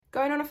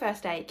Going on a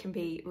first date can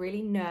be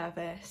really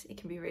nervous, it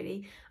can be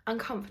really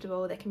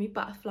uncomfortable, there can be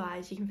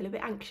butterflies, you can feel a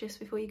bit anxious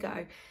before you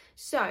go.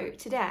 So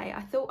today I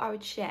thought I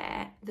would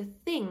share the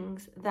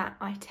things that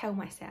I tell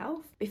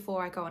myself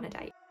before I go on a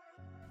date.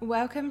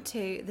 Welcome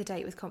to the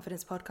Date with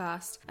Confidence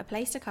podcast, a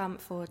place to come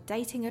for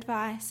dating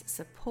advice,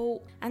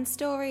 support, and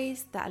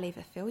stories that'll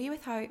either fill you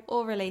with hope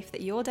or relief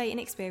that your dating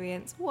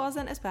experience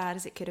wasn't as bad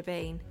as it could have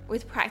been.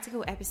 With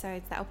practical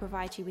episodes that'll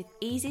provide you with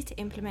easy to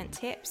implement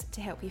tips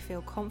to help you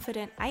feel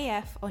confident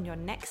AF on your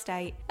next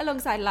date,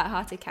 alongside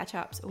lighthearted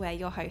catch-ups where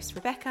your host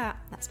Rebecca,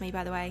 that's me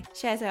by the way,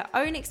 shares her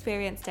own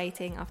experience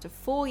dating after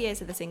 4 years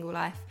of the single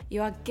life.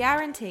 You are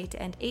guaranteed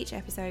to end each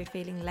episode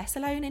feeling less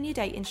alone in your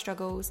dating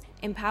struggles,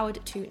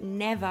 empowered to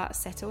never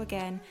settle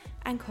again,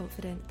 and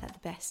confident that the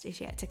best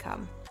is yet to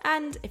come.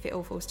 And if it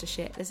all falls to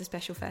shit, there's a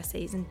special first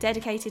season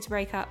dedicated to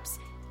breakups.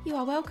 You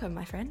are welcome,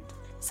 my friend.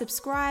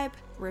 Subscribe,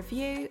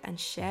 review, and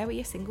share with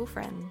your single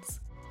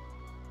friends.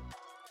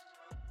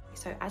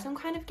 So as I'm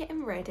kind of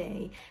getting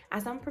ready,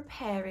 as I'm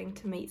preparing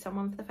to meet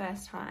someone for the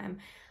first time,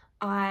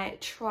 I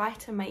try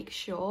to make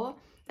sure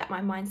that my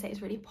mindset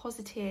is really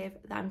positive,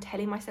 that I'm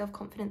telling myself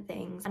confident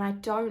things, and I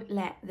don't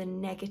let the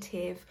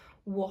negative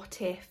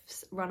what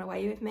ifs run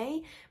away with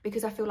me,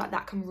 because I feel like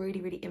that can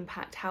really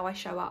impact how I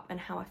show up and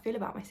how I feel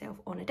about myself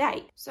on a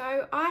date.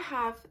 So I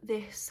have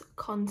this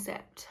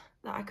concept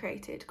that I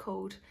created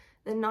called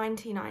the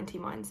 90-90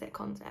 mindset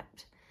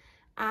concept.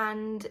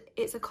 And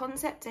it's a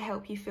concept to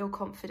help you feel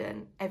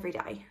confident every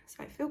day.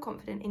 So feel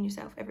confident in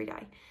yourself every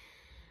day.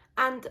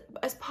 And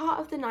as part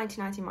of the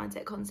 90-90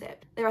 mindset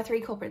concept, there are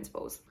 3 core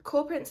principles.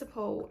 Core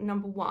principle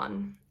number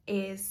 1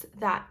 is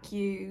that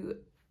you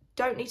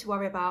don't need to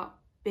worry about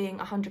being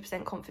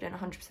 100% confident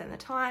 100% of the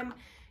time.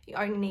 You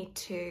only need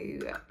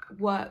to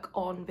work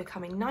on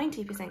becoming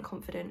 90%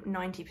 confident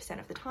 90%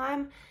 of the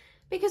time,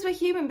 because we're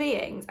human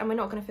beings and we're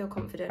not going to feel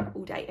confident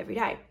all day, every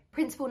day.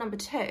 Principle number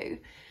 2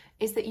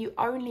 is that you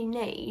only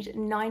need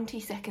 90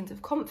 seconds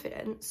of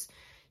confidence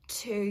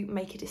to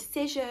make a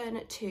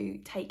decision, to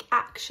take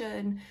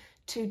action,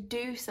 to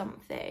do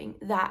something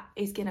that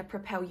is going to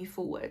propel you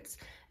forwards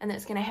and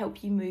that's going to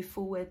help you move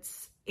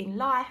forwards in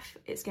life.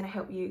 It's going to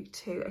help you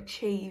to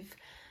achieve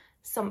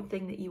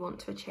something that you want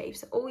to achieve.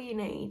 So all you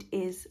need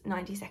is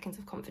 90 seconds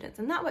of confidence,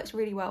 and that works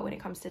really well when it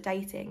comes to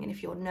dating and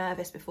if you're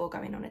nervous before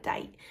going on a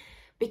date,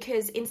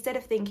 because instead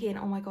of thinking,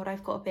 oh my god,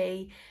 I've got to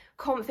be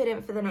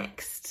confident for the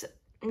next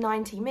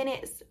 90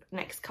 minutes,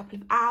 next couple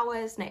of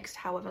hours, next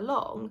however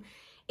long,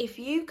 if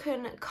you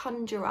can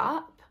conjure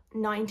up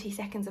 90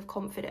 seconds of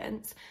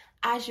confidence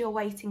as you're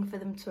waiting for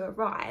them to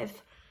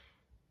arrive,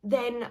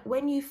 then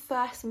when you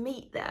first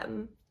meet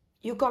them,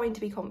 you're going to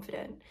be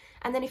confident.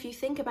 And then if you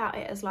think about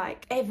it as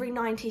like every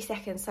 90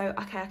 seconds, so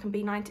okay, I can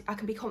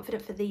be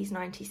confident for these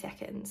 90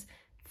 seconds.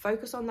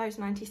 Focus on those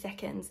 90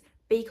 seconds,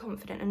 be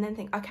confident, and then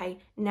think, okay,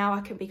 now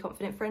I can be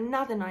confident for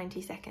another 90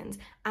 seconds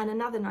and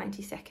another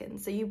 90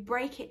 seconds. So you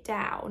break it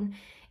down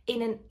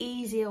in an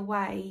easier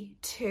way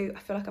to, I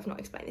feel like I've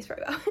not explained this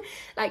very well,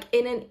 like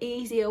in an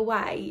easier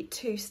way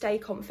to stay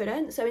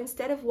confident. So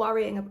instead of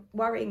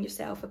worrying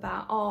yourself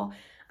about, oh,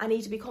 I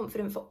need to be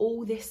confident for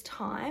all this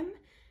time,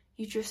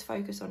 you just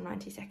focus on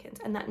 90 seconds,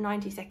 and that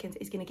 90 seconds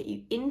is going to get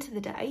you into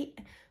the date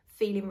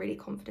feeling really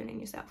confident in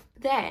yourself.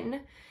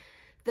 Then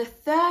the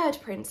third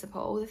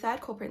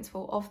core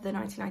principle of the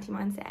 90-90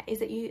 mindset is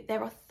that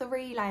there are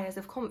 3 layers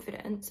of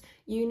confidence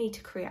you need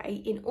to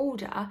create in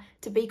order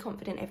to be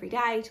confident every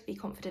day, to be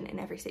confident in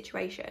every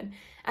situation.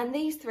 And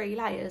these 3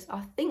 layers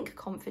are think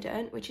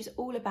confident, which is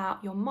all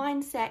about your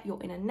mindset, your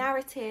inner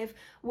narrative,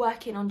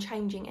 working on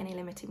changing any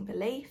limiting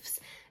beliefs.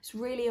 It's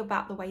really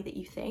about the way that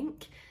you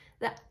think.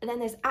 And then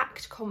there's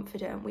act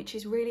confident, which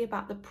is really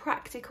about the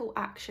practical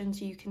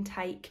actions you can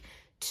take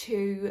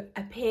to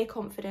appear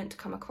confident, to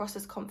come across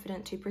as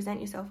confident, to present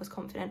yourself as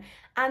confident.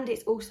 And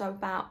it's also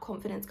about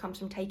confidence comes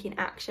from taking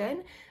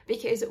action,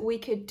 because we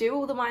could do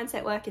all the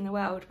mindset work in the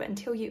world, but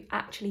until you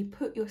actually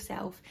put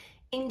yourself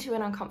into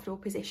an uncomfortable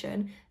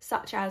position,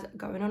 such as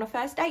going on a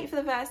first date for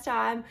the first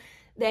time,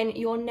 then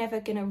you're never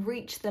going to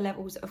reach the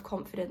levels of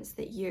confidence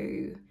that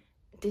you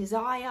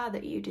desire,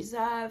 that you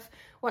deserve.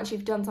 Once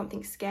you've done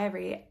something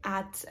scary, it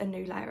adds a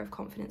new layer of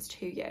confidence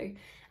to you.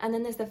 And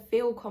then there's the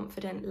feel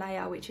confident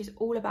layer, which is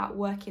all about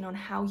working on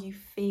how you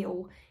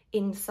feel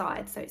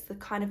inside. So it's the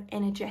kind of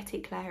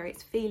energetic layer.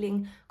 It's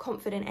feeling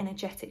confident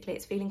energetically.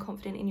 It's feeling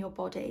confident in your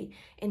body,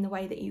 in the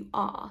way that you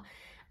are.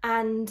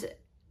 And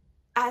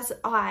as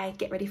I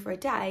get ready for a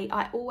day,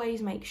 I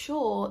always make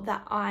sure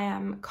that I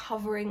am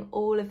covering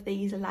all of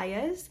these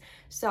layers.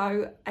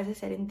 So as I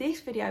said, in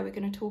this video, we're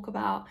going to talk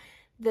about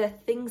the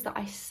things that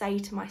I say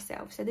to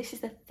myself. So this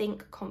is the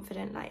think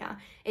confident layer.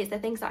 It's the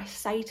things that I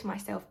say to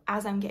myself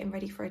as I'm getting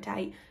ready for a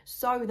date,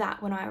 so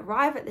that when I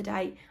arrive at the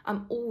date,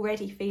 I'm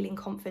already feeling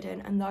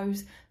confident, and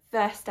those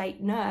first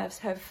date nerves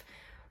have,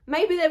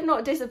 maybe they've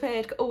not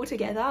disappeared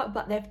altogether,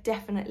 but they've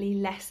definitely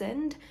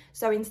lessened.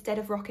 So instead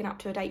of rocking up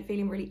to a date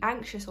feeling really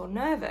anxious or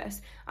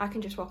nervous, I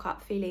can just rock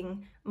up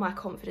feeling my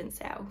confident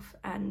self,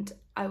 and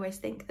I always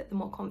think that the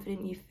more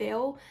confident you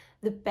feel,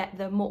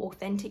 the more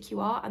authentic you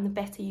are, and the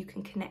better you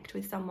can connect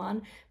with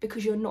someone,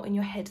 because you're not in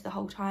your head the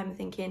whole time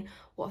thinking,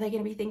 what are they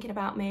going to be thinking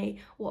about me?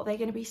 What are they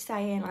going to be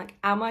saying? Like,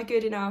 am I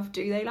good enough?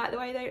 Do they like the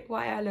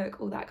way I look?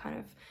 All that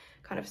kind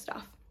of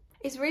stuff.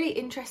 It's really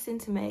interesting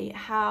to me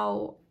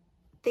how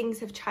things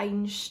have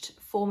changed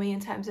for me in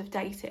terms of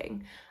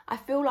dating. I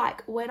feel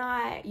like when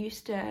I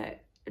used to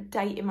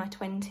date in my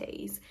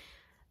 20s,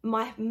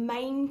 my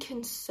main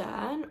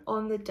concern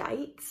on the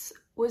dates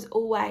was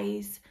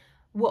always,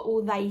 what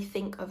will they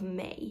think of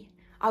me?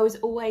 I was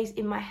always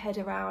in my head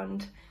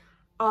around,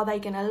 are they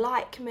going to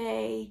like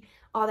me?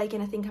 Are they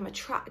going to think I'm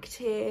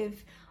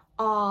attractive?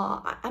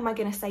 Am I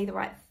going to say the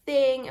right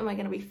thing? Am I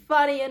going to be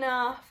funny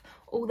enough?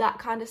 All that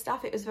kind of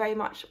stuff. It was very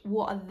much,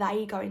 what are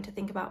they going to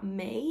think about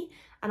me?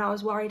 And I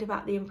was worried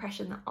about the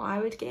impression that I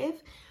would give.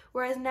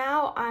 Whereas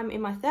now I'm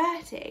in my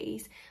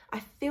 30s, I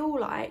feel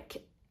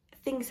like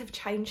things have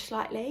changed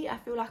slightly. I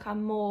feel like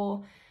I'm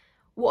more,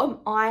 what am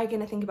I going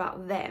to think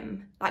about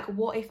them? Like,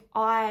 what if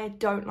I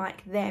don't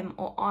like them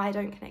or I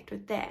don't connect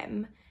with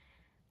them?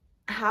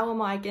 How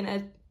am I going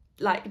to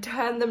like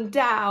turn them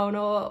down?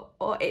 Or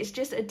it's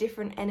just a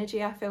different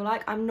energy. I feel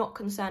like I'm not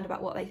concerned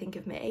about what they think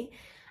of me.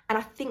 And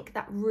I think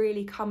that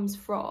really comes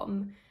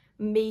from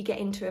me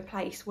getting to a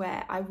place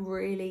where I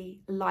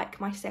really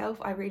like myself.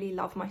 I really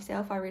love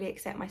myself. I really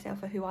accept myself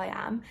for who I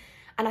am.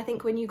 And I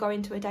think when you go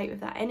into a date with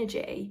that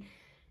energy,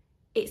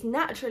 it's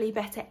naturally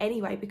better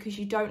anyway, because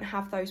you don't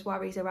have those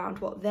worries around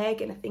what they're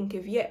going to think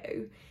of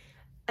you,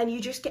 and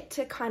you just get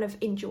to kind of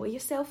enjoy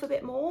yourself a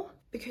bit more,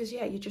 because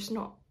you're just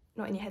not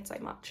in your head so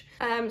much.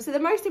 So the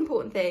most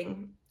important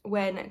thing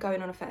when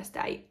going on a first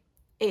date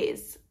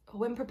is,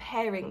 when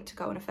preparing to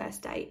go on a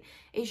first date,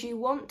 is you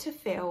want to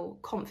feel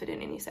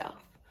confident in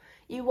yourself.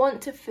 You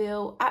want to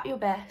feel at your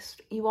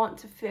best. You want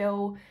to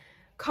feel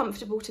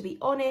comfortable to be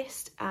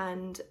honest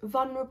and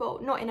vulnerable,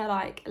 not in a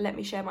like, let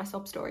me share my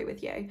sob story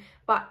with you,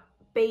 but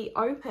be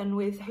open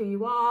with who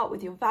you are,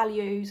 with your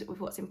values, with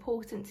what's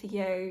important to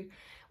you,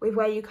 with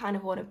where you kind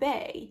of want to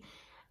be.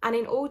 And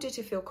in order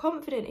to feel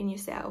confident in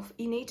yourself,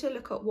 you need to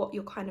look at what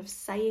you're kind of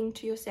saying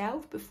to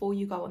yourself before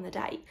you go on the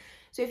date.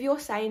 So if you're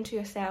saying to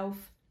yourself,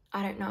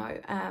 I don't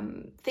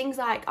know, things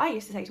like, I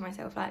used to say to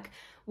myself, like,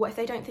 what if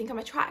they don't think I'm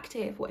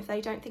attractive? What if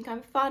they don't think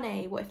I'm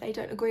funny? What if they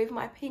don't agree with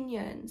my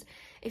opinions?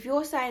 If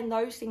you're saying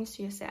those things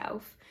to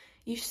yourself,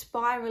 you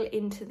spiral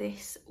into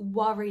this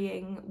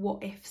worrying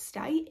what if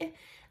state.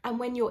 And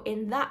when you're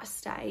in that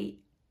state,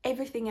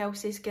 everything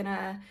else is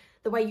gonna,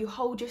 the way you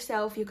hold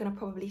yourself, you're gonna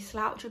probably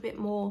slouch a bit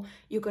more.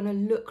 You're gonna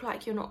look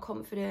like you're not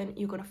confident.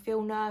 You're gonna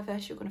feel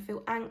nervous. You're gonna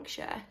feel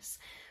anxious.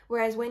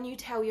 Whereas when you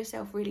tell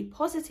yourself really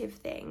positive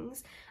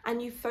things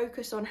and you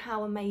focus on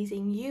how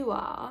amazing you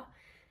are,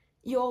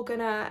 you're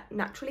gonna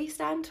naturally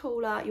stand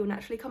taller. You'll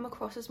naturally come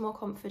across as more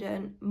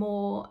confident,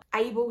 more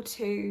able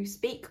to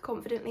speak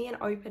confidently and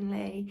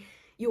openly.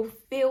 You'll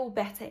feel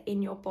better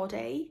in your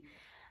body.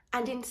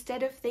 And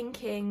instead of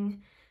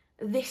thinking,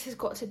 this has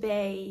got to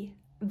be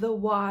the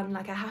one,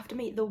 like I have to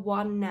meet the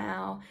one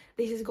now,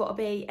 this has got to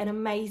be an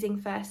amazing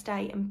first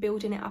date, and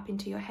building it up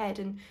into your head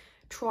and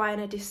trying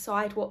to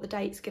decide what the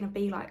date's going to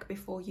be like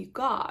before you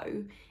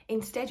go,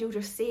 instead you'll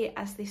just see it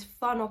as this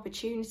fun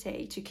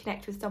opportunity to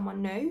connect with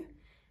someone new.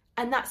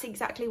 And that's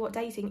exactly what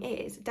dating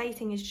is.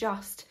 Dating is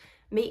just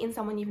meeting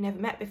someone you've never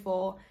met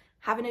before,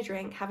 having a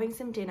drink, having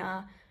some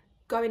dinner,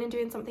 going and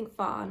doing something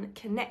fun,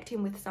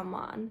 connecting with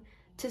someone,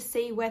 to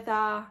see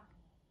whether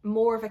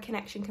more of a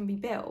connection can be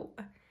built.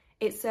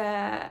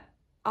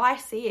 I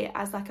see it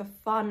as like a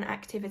fun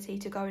activity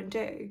to go and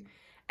do,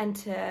 and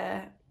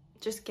to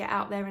just get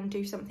out there and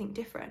do something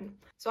different.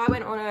 So I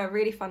went on a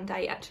really fun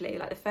date, actually.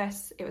 Like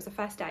it was the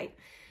first date,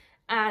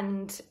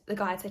 and the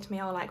guy had said to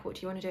me, oh, like, what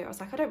do you want to do? I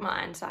was like, I don't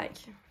mind, like,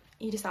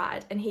 you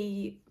decide. And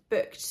he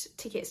booked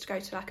tickets to go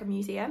to like a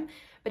museum,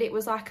 but it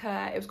was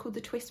called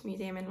the Twist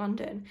Museum in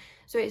London.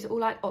 So it's all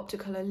like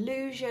optical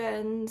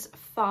illusions,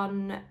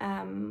 fun,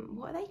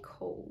 what are they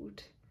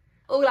called?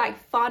 All like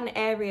fun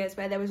areas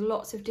where there was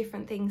lots of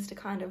different things to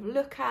kind of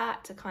look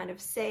at, to kind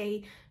of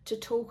see, to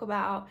talk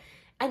about.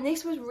 And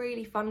this was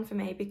really fun for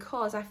me,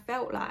 because I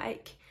felt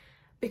like,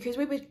 because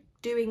we were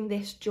doing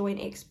this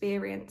joint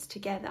experience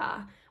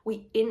together,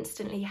 we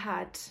instantly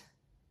had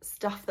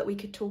stuff that we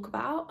could talk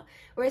about.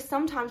 Whereas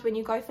sometimes when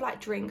you go for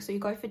like drinks, or you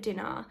go for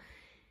dinner,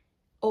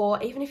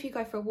 or even if you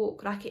go for a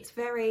walk, like, it's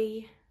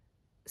very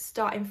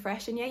starting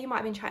fresh. And yeah, you might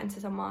have been chatting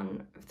to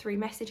someone through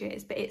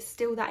messages, but it's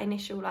still that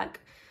initial like,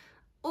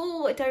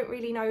 oh, I don't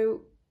really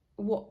know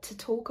what to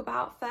talk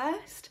about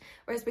first.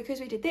 Whereas because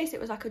we did this, it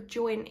was like a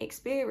joint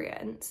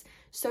experience.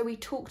 So we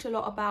talked a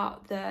lot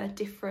about the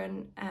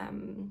different,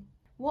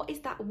 what is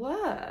that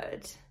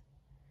word?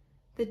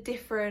 The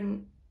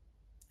different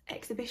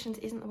exhibitions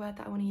isn't the word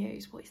that I want to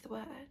use. What is the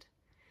word?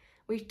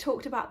 We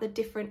talked about the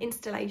different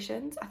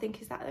installations, I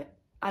think, is that it?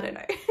 I don't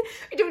know.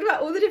 We talked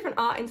about all the different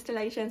art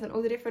installations and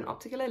all the different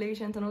optical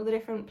illusions and all the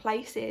different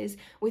places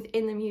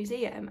within the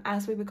museum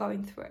as we were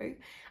going through.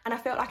 And I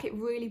felt like it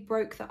really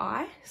broke the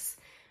ice,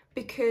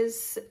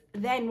 because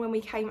then when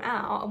we came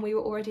out and we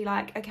were already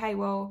like, okay,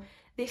 well,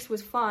 this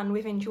was fun,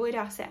 we've enjoyed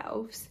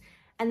ourselves.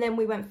 And then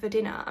we went for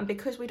dinner, and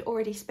because we'd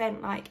already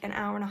spent like an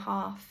hour and a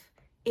half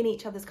in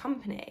each other's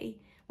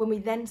company, when we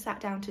then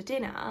sat down to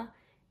dinner,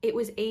 it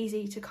was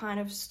easy to kind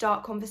of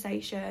start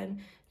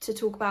conversation, to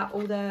talk about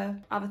all the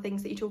other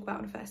things that you talk about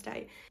on a first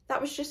date.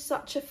 That was just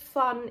such a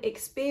fun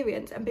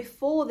experience. And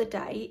before the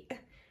date,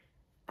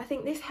 I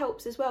think this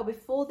helps as well.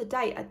 Before the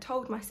date, I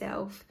told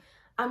myself,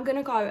 I'm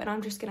gonna go and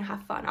I'm just gonna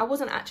have fun. I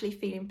wasn't actually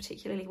feeling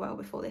particularly well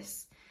before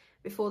this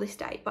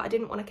date, but I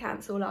didn't want to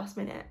cancel last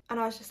minute. And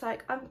I was just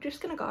like, I'm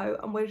just gonna go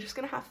and we're just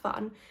gonna have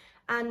fun.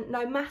 And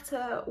no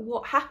matter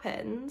what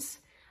happens,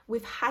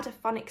 we've had a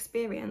fun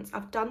experience.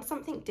 I've done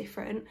something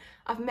different.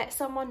 I've met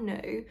someone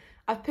new.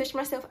 I've pushed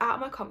myself out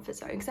of my comfort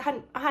zone, because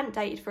I hadn't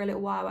dated for a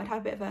little while. I'd had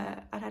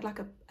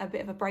a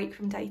bit of a break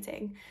from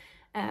dating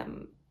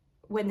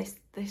when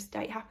this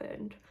date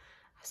happened.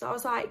 So I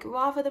was like,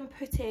 rather than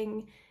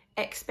putting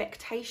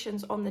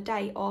expectations on the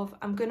date of,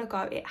 I'm gonna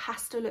go, it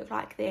has to look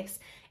like this,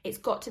 it's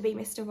got to be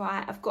Mr.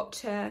 Right, I've got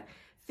to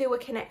feel a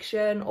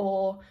connection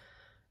or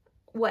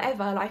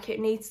whatever, like it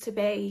needs to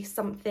be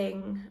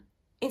something.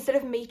 Instead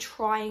of me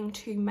trying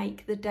to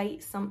make the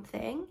date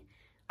something,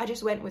 I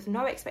just went with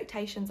no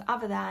expectations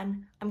other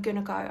than, I'm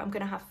gonna go, I'm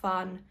gonna have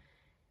fun,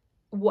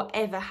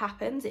 whatever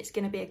happens, it's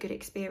gonna be a good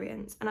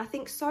experience. And I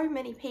think so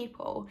many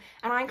people,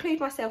 and I include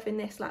myself in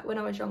this, like when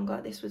I was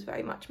younger, this was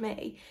very much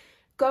me,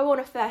 go on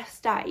a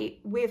first date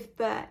with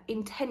the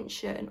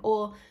intention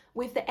or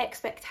with the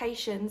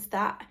expectations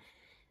that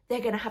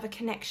they're gonna have a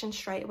connection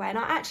straight away. And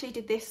I actually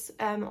did this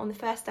on the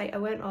first date I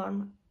went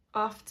on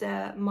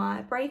after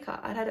my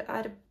breakup. I had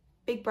a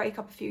big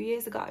breakup a few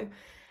years ago,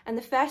 and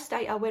the first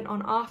date I went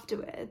on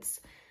afterwards,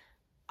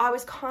 I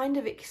was kind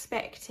of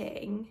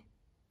expecting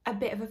a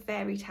bit of a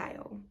fairy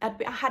tale. I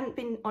hadn't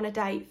been on a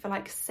date for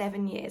like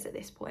 7 years at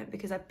this point,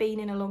 because I'd been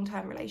in a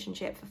long-term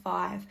relationship for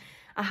 5.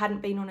 I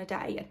hadn't been on a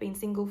date. I'd been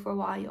single for a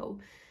while.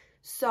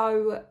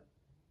 So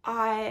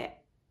I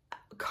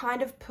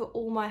kind of put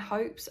all my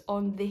hopes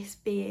on this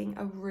being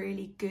a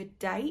really good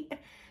date,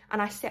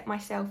 and I set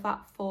myself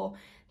up for,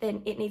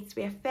 then it needs to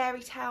be a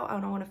fairy tale,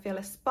 and I want to feel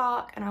a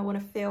spark, and I want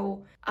to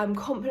feel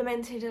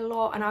complimented a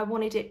lot, and I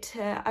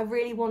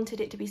really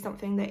wanted it to be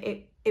something that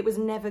it was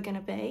never going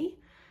to be.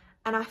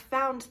 And I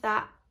found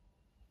that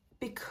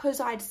because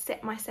I'd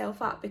set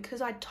myself up,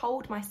 because I'd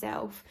told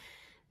myself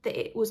that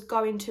it was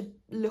going to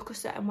look a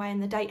certain way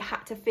and the date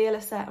had to feel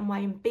a certain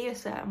way and be a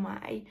certain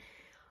way,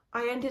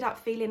 I ended up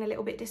feeling a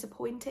little bit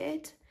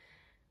disappointed,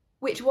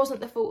 which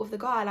wasn't the fault of the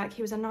guy. Like,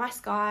 he was a nice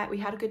guy, we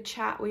had a good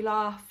chat, we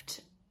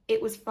laughed,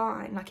 it was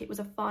fine, like it was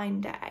a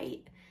fine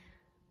date.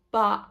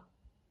 But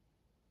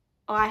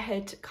I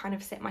had kind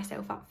of set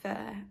myself up for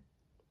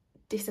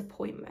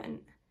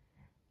disappointment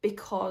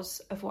because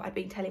of what I'd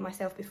been telling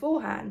myself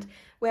beforehand.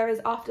 Whereas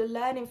after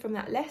learning from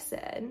that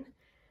lesson,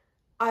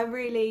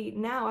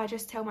 I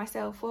just tell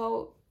myself,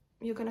 well,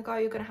 you're gonna go,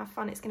 you're gonna have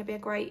fun, it's gonna be a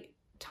great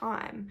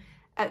time.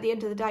 At the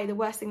end of the day, the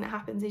worst thing that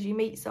happens is you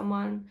meet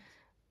someone,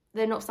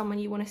 they're not someone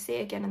you want to see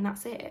again, and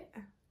that's it.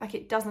 Like,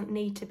 it doesn't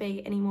need to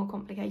be any more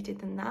complicated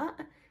than that.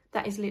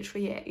 That is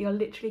literally it. You're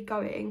literally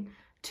going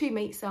to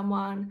meet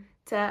someone,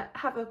 to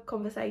have a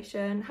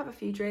conversation, have a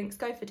few drinks,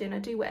 go for dinner,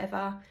 do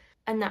whatever,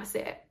 and that's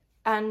it.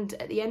 And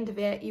at the end of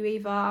it, you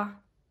either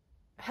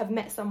have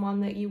met someone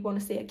that you want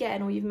to see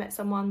again, or you've met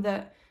someone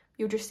that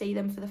you'll just see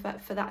them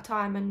for that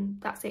time, and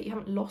that's it. You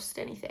haven't lost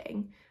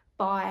anything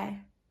by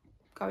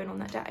going on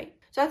that date.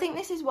 So I think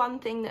this is one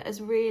thing that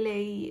has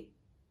really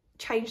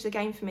changed the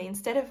game for me.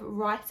 Instead of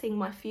writing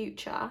my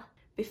future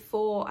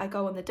before I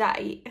go on the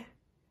date,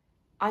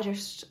 I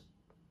just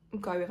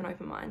go with an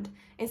open mind.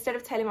 Instead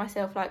of telling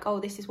myself like, oh,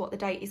 this is what the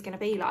date is going to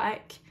be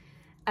like,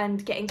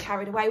 and getting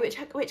carried away,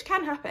 which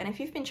can happen if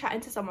you've been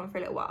chatting to someone for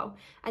a little while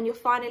and you're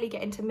finally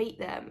getting to meet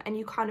them, and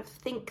you kind of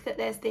think that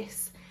there's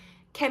this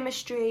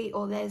chemistry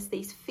or there's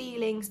these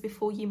feelings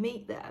before you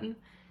meet them.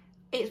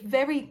 It's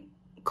very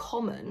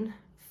common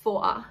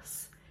for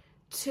us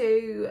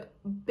to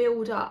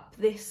build up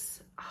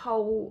this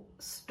whole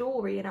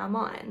story in our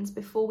minds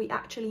before we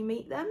actually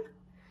meet them.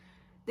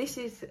 This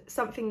is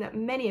something that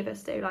many of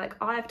us do. Like,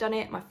 I've done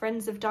it, my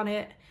friends have done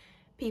it,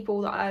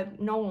 people that I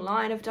know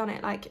online have done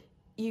it. Like,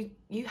 you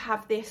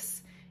have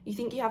this, you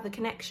think you have the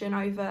connection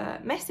over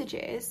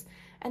messages,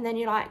 and then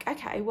you're like,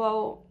 okay,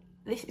 well,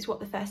 this is what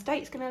the first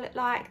date's going to look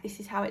like, this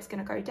is how it's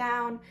going to go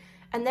down.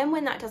 And then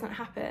when that doesn't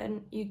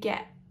happen, you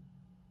get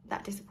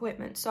that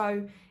disappointment.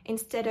 So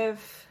instead of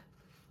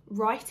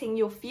writing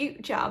your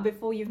future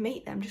before you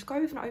meet them, just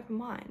go with an open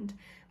mind.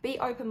 Be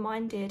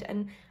open-minded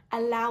and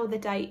allow the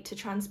date to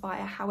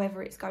transpire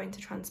however it's going to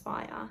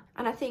transpire.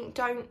 And I think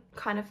don't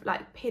kind of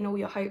like pin all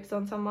your hopes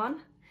on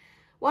someone.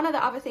 One of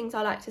the other things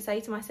I like to say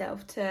to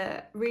myself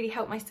to really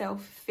help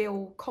myself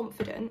feel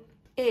confident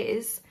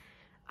is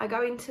I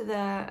go into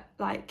the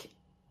I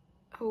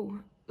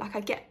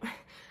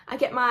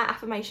get my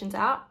affirmations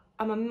out.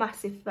 I'm a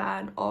massive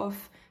fan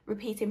of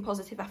repeating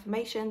positive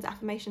affirmations.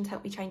 Affirmations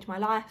help me change my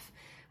life.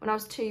 When I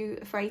was too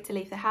afraid to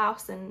leave the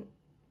house and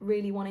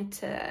really wanted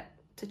to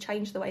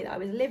change the way that I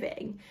was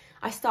living,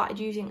 I started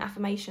using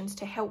affirmations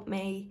to help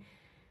me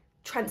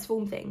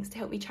transform things, to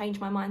help me change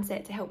my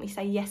mindset, to help me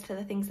say yes to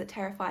the things that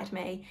terrified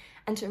me,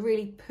 and to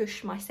really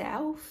push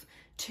myself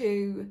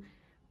to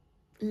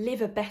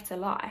live a better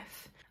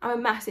life. I'm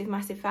a massive,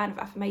 massive fan of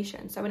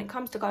affirmation. So when it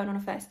comes to going on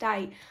a first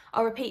date,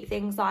 I'll repeat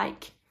things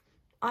like,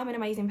 I'm an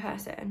amazing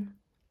person.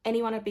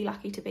 Anyone would be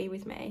lucky to be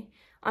with me.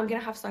 I'm going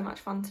to have so much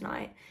fun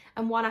tonight.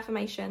 And one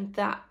affirmation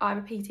that I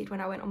repeated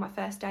when I went on my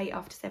first date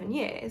after 7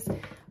 years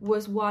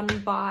was one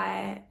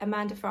by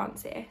Amanda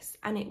Francis.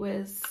 And it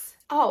was,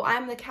 oh,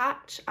 I'm the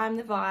catch, I'm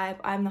the vibe,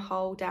 I'm the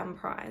whole damn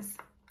prize.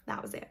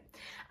 That was it.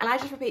 And I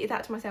just repeated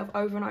that to myself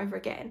over and over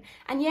again.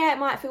 And yeah, it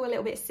might feel a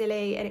little bit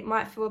silly and it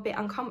might feel a bit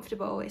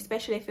uncomfortable,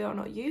 especially if you're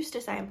not used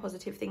to saying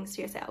positive things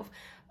to yourself.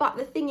 But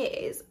the thing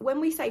is,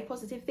 when we say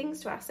positive things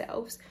to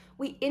ourselves,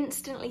 we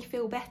instantly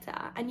feel better,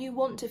 and you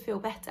want to feel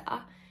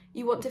better.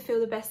 You want to feel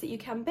the best that you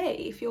can be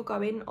if you're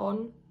going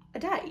on a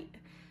date.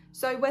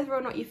 So whether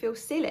or not you feel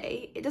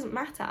silly, it doesn't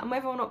matter. And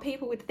whether or not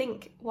people would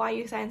think, why are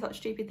you saying such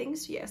stupid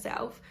things to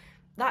yourself?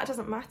 That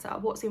doesn't matter.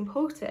 What's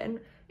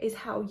important is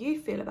how you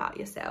feel about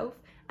yourself,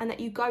 and that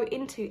you go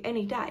into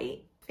any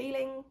date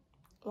feeling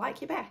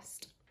like your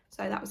best.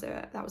 So that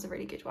was a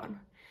really good one.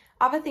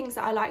 Other things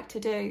that I like to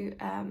do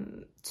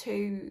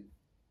to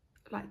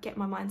like get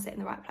my mindset in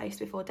the right place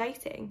before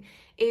dating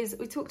is,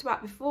 we talked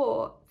about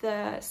before,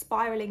 the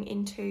spiraling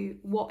into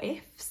what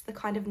ifs, the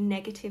kind of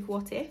negative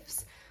what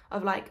ifs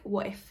of like,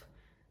 what if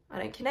I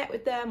don't connect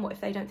with them? What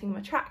if they don't think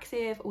I'm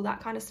attractive? All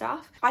that kind of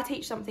stuff. I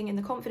teach something in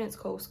the confidence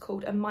course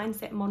called a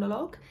mindset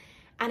monologue,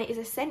 and it is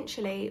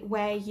essentially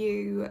where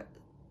you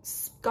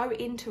go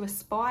into a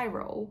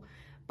spiral,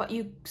 but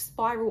you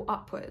spiral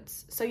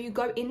upwards. So you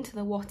go into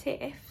the what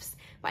ifs,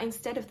 but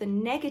instead of the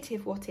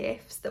negative what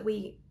ifs that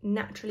we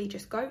naturally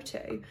just go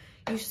to,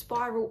 you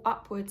spiral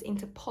upwards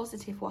into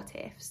positive what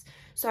ifs.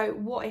 So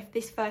what if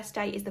this first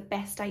date is the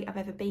best date I've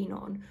ever been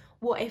on?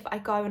 What if I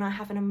go and I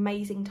have an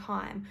amazing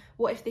time?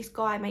 What if this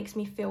guy makes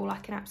me feel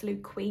like an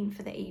absolute queen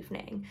for the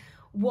evening?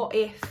 What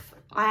if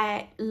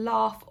I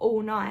laugh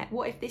all night?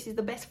 What if this is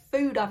the best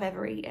food I've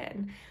ever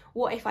eaten?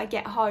 What if I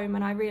get home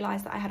and I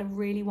realise that I had a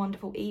really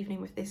wonderful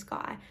evening with this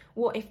guy?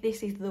 What if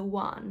this is the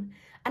one?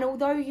 And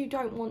although you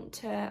don't want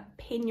to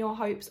pin your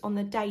hopes on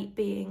the date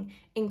being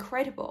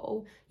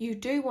incredible, you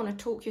do want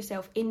to talk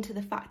yourself into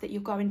the fact that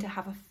you're going to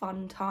have a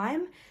fun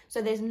time.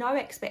 So there's no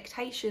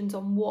expectations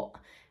on what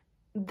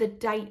the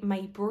date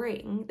may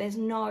bring. There's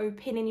no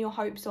pinning your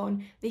hopes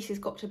on this has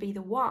got to be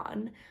the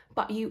one,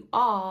 but you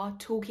are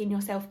talking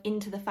yourself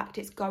into the fact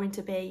it's going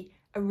to be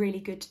a really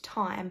good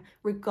time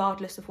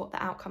regardless of what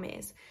the outcome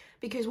is.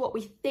 Because what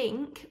we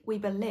think, we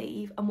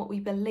believe, and what we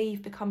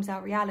believe becomes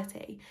our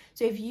reality.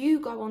 So if you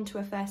go on to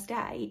a first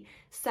date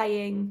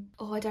saying,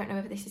 oh, I don't know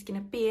if this is going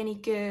to be any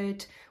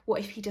good. What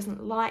if he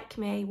doesn't like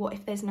me? What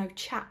if there's no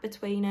chat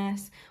between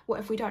us?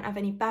 What if we don't have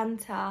any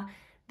banter?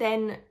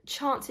 Then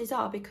chances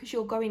are, because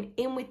you're going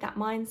in with that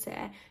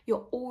mindset,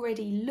 you're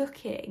already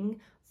looking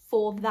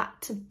for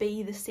that to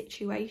be the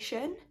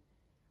situation.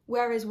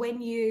 Whereas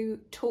when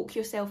you talk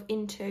yourself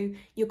into,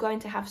 you're going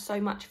to have so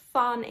much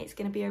fun, it's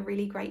going to be a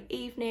really great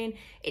evening,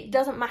 it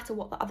doesn't matter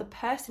what the other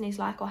person is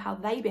like or how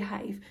they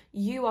behave,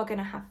 you are going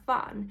to have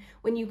fun.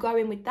 When you go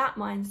in with that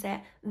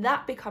mindset,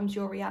 that becomes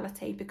your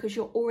reality, because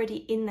you're already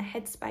in the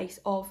headspace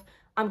of,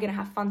 I'm going to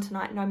have fun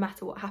tonight no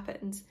matter what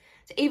happens.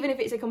 So even if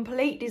it's a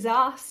complete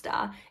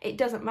disaster, it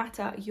doesn't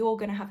matter, you're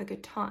going to have a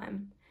good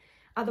time.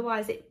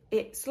 Otherwise,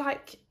 it's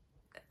like,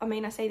 I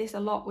mean, I say this a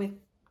lot with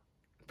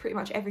pretty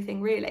much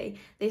everything really,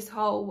 this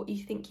whole what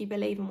you think you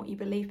believe and what you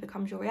believe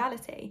becomes your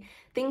reality.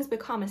 Things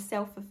become a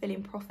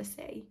self-fulfilling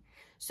prophecy.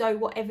 So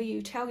whatever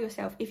you tell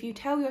yourself, if you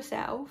tell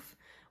yourself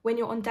when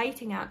you're on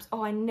dating apps,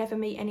 oh, I never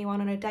meet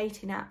anyone on a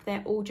dating app,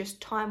 they're all just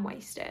time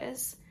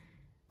wasters,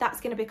 that's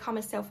going to become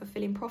a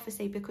self-fulfilling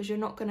prophecy, because you're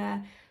not going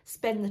to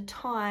spend the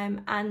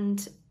time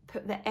and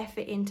put the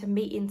effort into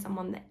meeting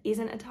someone that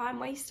isn't a time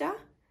waster,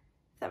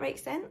 if that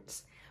makes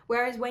sense.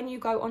 Whereas when you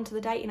go onto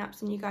the dating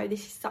apps and you go,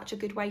 this is such a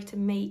good way to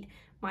meet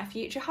my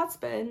future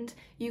husband,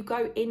 you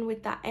go in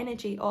with that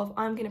energy of,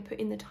 I'm going to put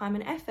in the time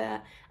and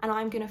effort, and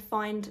I'm going to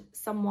find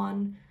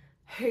someone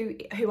who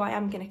I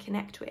am going to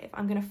connect with.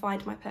 I'm going to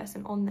find my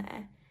person on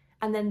there.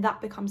 And then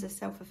that becomes a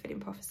self-fulfilling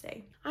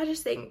prophecy. I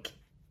just think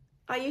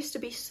I used to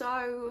put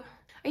so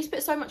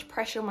much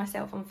pressure on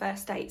myself on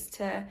first dates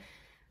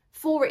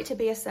for it to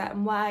be a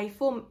certain way,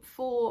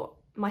 for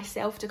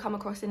myself to come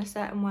across in a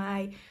certain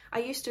way. I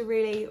used to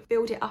really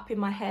build it up in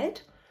my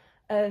head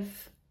of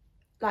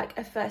like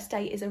a first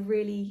date is a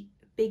really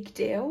big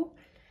deal.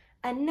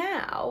 And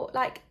now,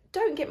 like,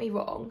 don't get me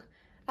wrong,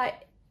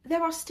 like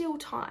there are still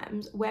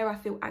times where I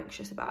feel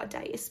anxious about a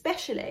date,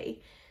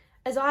 especially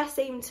as I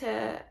seem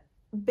to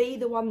be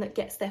the one that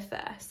gets there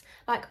first.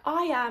 Like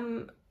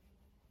I'm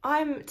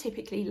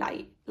typically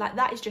late. Like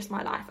that is just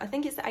my life. I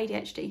think it's the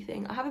ADHD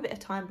thing. I have a bit of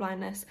time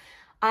blindness.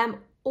 I am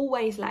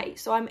always late.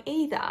 So I'm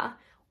either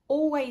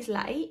always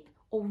late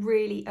or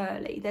really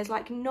early. There's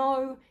like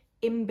no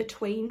in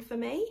between for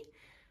me.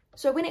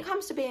 So when it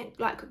comes to being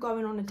like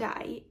going on a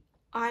date,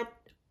 I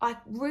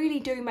really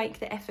do make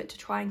the effort to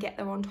try and get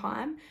there on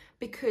time,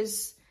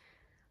 because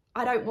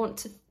I don't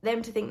want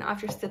them to think that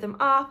I've just stood them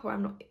up, or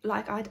I'm not,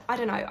 like, I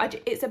don't know.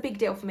 It's a big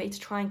deal for me to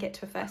try and get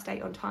to a first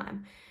date on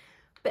time.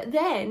 But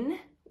then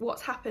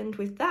what's happened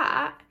with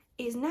that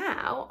is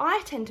now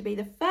I tend to be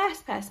the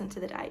first person to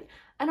the date,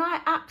 and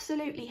I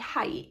absolutely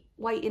hate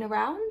waiting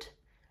around.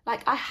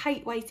 Like, I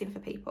hate waiting for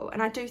people,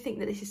 and I do think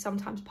that this is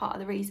sometimes part of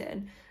the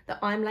reason that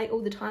I'm late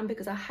all the time,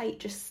 because I hate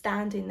just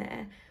standing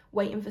there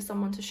waiting for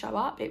someone to show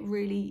up. It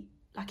really,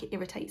 like, it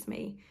irritates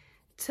me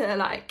to,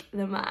 like,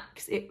 the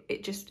max.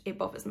 It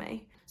bothers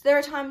me. So there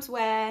are times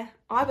where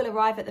I will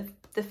arrive at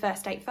the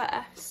first date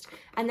first,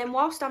 and then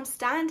whilst I'm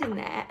standing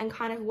there and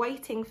kind of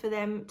waiting for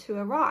them to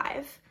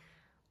arrive,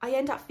 I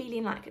end up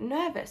feeling like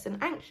nervous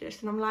and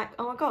anxious, and I'm like,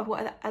 oh my god,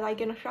 what are they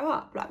going to show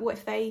up? Like, what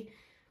if they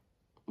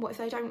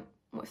don't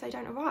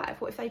arrive?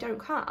 What if they don't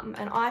come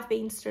and I've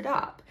been stood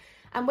up?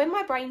 And when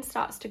my brain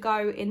starts to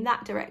go in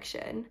that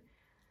direction,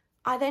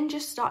 I then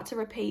just start to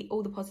repeat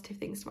all the positive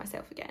things to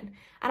myself again.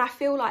 And I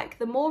feel like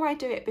the more I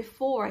do it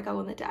before I go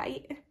on the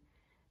date,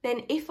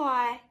 then if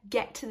I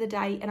get to the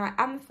date and I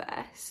am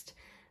first,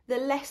 the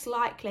less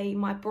likely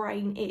my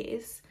brain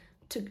is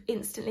to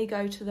instantly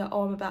go to the,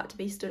 oh, I'm about to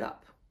be stood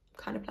up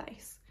kind of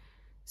place.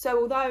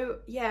 So although,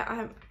 yeah,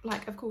 I'm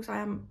like, of course I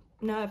am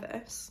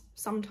nervous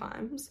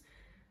sometimes,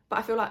 but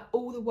I feel like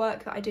all the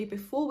work that I do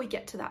before we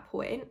get to that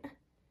point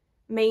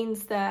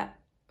means that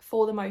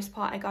for the most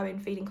part I go in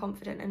feeling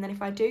confident. And then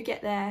if I do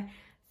get there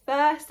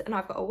first and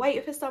I've got to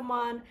wait for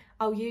someone,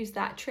 I'll use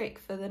that trick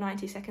for the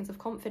 90 seconds of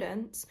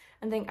confidence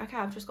and think, okay,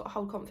 I've just got to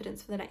hold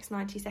confidence for the next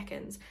 90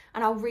 seconds.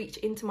 And I'll reach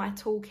into my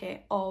toolkit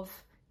of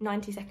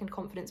 90-second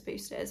confidence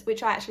boosters,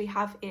 which I actually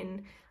have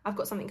I've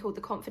got something called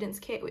the Confidence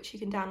Kit, which you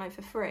can download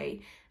for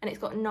free, and it's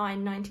got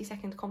 9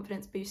 90-second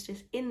confidence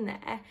boosters in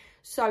there,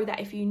 so that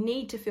if you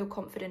need to feel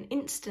confident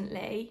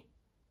instantly,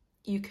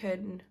 you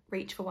can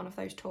reach for one of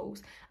those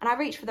tools. And I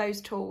reach for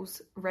those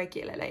tools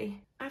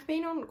regularly. I've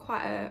been on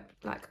quite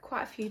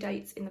a few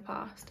dates in the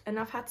past, and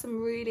I've had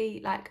some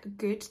really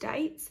good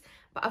dates,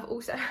 but I've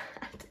also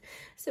had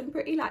some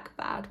pretty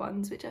bad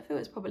ones, which I feel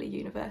is probably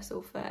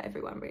universal for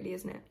everyone, really,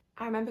 isn't it?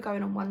 I remember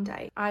going on one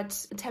date. I'd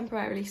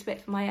temporarily split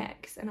from my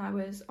ex and I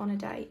was on a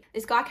date.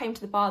 This guy came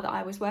to the bar that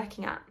I was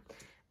working at,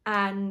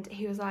 and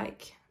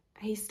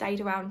he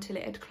stayed around till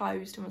it had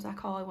closed and was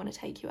like, oh, I want to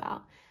take you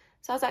out.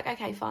 So I was like,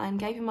 okay, fine,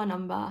 gave him my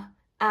number,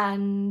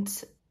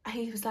 and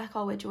he was like,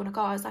 oh, where do you want to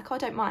go? I was like, oh, I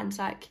don't mind.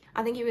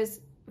 I think he was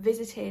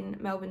visiting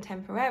Melbourne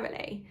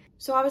temporarily.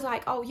 So I was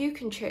like, oh, you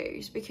can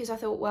choose, because I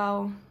thought,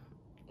 well,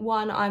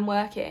 one, I'm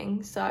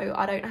working, so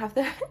I don't have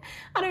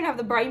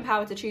the brain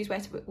power to choose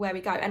where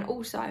we go, and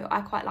also I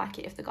quite like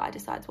it if the guy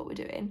decides what we're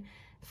doing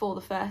for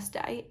the first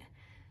date.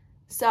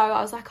 So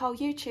I was like, oh,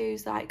 you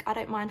choose, I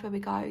don't mind where we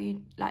go,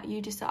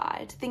 you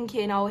decide,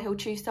 thinking, oh, he'll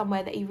choose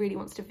somewhere that he really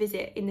wants to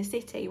visit in the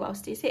city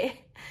whilst he's here.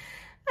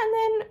 And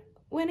then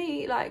when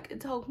he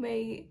told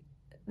me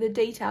the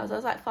details, I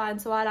was like, fine.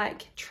 So I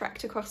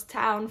trekked across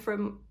town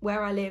from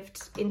where I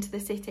lived into the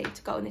city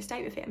to go on this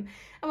date with him.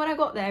 And when I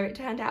got there, it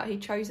turned out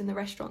he'd chosen the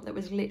restaurant that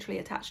was literally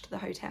attached to the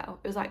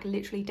hotel. It was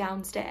literally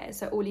downstairs,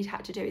 so all he'd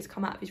had to do is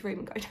come out of his room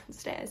and go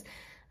downstairs.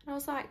 And I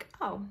was like,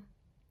 oh,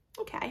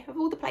 okay, of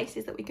all the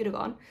places that we could have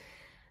gone.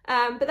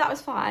 But that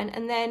was fine.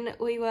 And then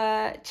we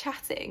were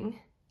chatting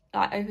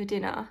over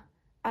dinner,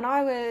 and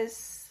I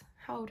was,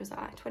 how old was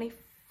I?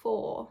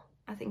 24,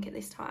 I think, at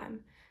this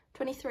time.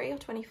 23 or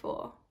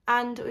 24.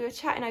 And we were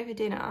chatting over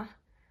dinner,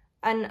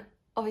 and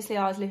obviously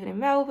I was living in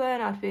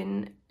Melbourne. I'd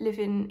been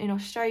living in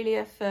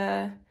Australia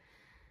for,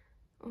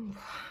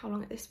 how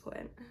long at this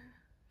point?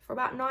 For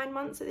about 9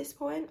 months at this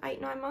point,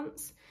 8-9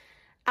 months.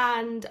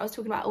 And I was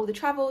talking about all the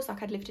travels,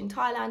 I'd lived in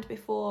Thailand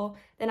before,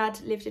 then I'd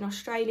lived in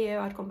Australia,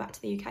 I'd gone back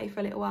to the UK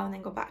for a little while and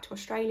then gone back to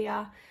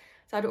Australia.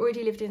 So I'd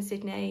already lived in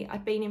Sydney,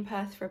 I'd been in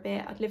Perth for a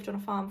bit, I'd lived on a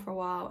farm for a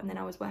while, and then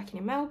I was working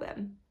in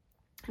Melbourne.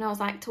 And I was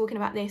talking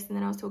about this, and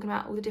then I was talking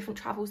about all the different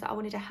travels that I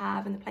wanted to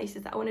have and the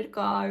places that I wanted to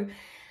go.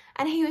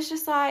 And he was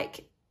just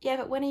like, yeah,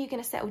 but when are you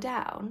going to settle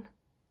down?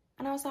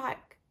 And I was like,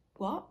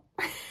 what?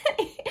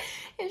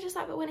 He was just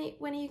like, but when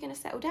are you going to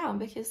settle down?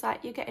 Because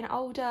you're getting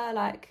older,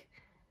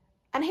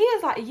 and he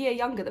was a year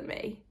younger than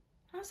me.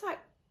 And I was like,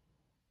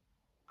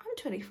 I'm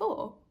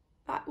 24.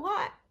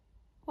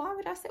 Why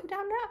would I settle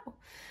down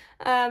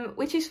now?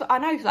 Which is, I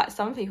know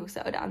some people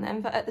settle down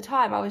then, but at the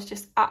time I was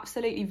just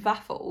absolutely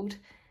baffled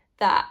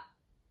that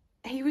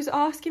he was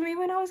asking me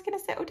when I was going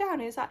to settle down.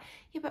 He was like,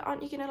 yeah, but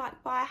aren't you going to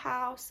buy a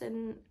house,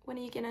 and when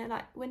are you going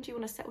to when do you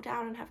want to settle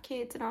down and have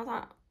kids? And I was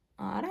like,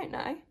 oh, I don't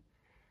know.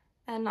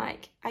 And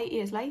 8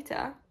 years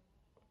later,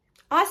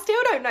 I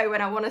still don't know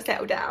when I want to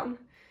settle down.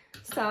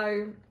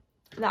 So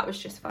that was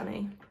just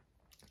funny.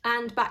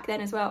 And back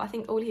then as well, I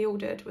think all he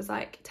ordered was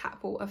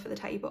tap water for the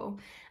table.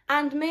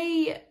 And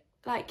me,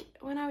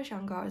 when I was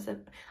younger, I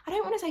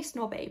don't want to say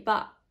snobby,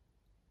 but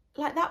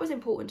that was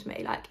important to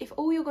me. If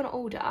all you're going to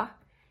order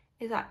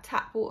is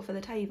tap water for the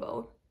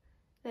table,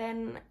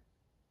 then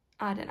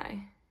I don't know.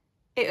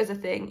 It was a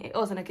thing. It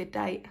wasn't a good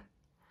date.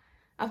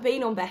 I've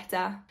been on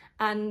better,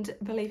 and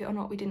believe it or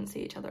not, we didn't see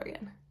each other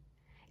again.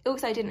 It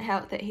also didn't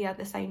help that he had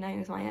the same name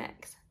as my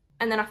ex.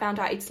 And then I found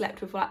out he'd slept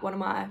with like one of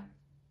my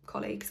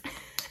colleagues.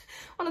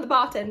 One of the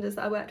bartenders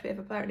that I worked with,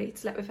 apparently he'd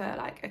slept with her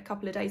like a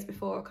couple of days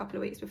before, a couple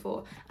of weeks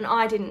before, and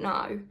I didn't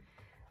know.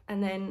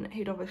 And then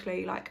he'd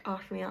obviously like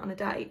asked me out on a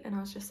date, and I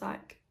was just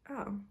like,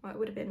 oh, well, it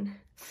would have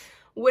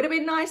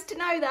been nice to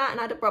know that, and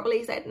I'd have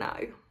probably said no.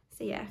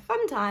 So yeah,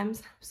 fun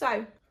times. So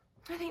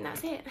I think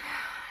that's it.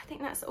 I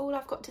think that's all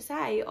I've got to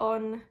say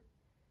on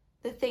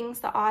the things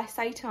that I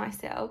say to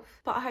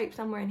myself, but I hope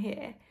somewhere in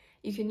here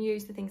you can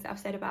use the things that I've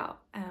said about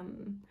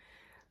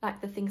like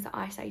the things that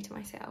I say to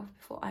myself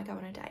before I go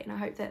on a date, and I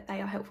hope that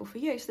they are helpful for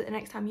you, so that the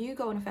next time you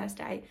go on a first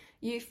date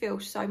you feel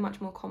so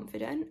much more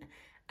confident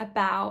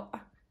about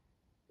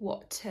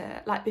what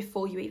to like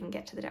before you even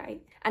get to the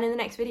date. And in the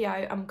next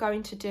video I'm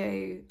going to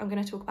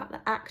talk about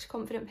the act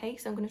confident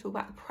piece. I'm going to talk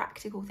about the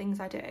practical things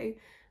I do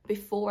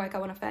before I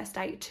go on a first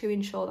date to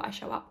ensure that I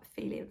show up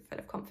feeling full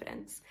of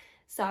confidence.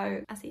 So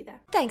I'll see you there.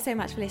 Thanks so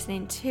much for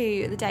listening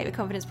to the Date with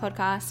Confidence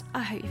podcast.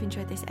 I hope you've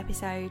enjoyed this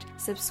episode.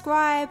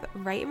 Subscribe,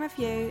 rate and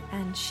review,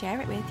 and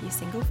share it with your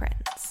single friends.